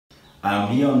I'm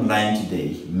here online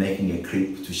today making a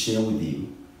clip to share with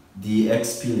you the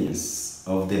experience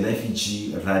of the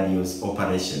refugee radio's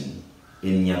operation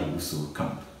in Nyarugusu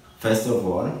camp. First of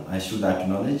all, I should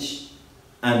acknowledge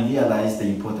and realize the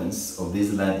importance of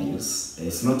these radios.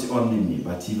 It's not only me,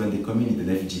 but even the community,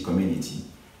 the refugee community,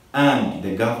 and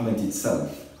the government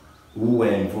itself, who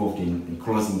were involved in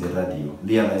closing the radio,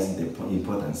 realizing the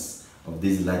importance of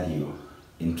this radio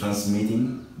in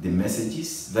transmitting the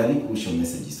messages, very crucial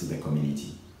messages to the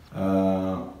community.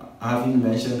 Having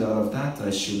mentioned all of that, I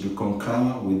should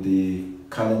concur with the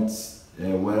current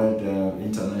World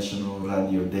International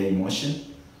Radio Day motion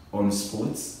on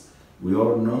sports. We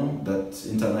all know that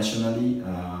internationally,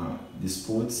 the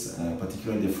sports,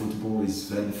 particularly the football, is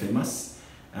very famous,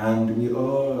 and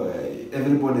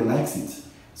everybody likes it.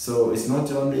 So it's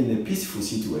not only in a peaceful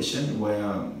situation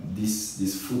where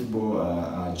this football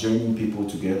are joining people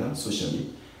together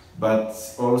socially, but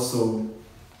also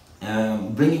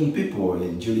bringing people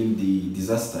during the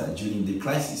disaster, during the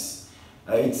crisis.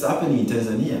 It's happening in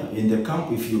Tanzania. In the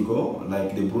camp, if you go,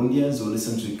 like the Burundians who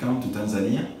recently come to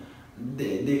Tanzania,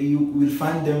 you will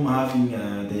find them having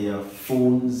their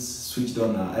phones switched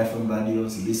on FM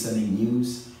radios, listening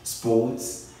news,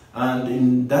 sports, and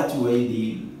in that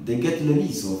way they get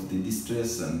release of the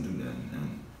distress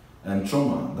and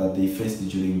trauma that they faced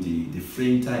during the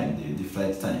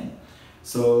flight time.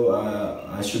 So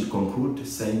I should conclude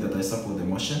saying that I support the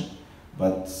motion,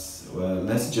 but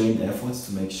let's join efforts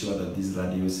to make sure that these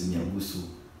radios in Nyarugusu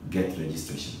get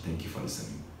registration. Thank you for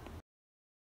listening.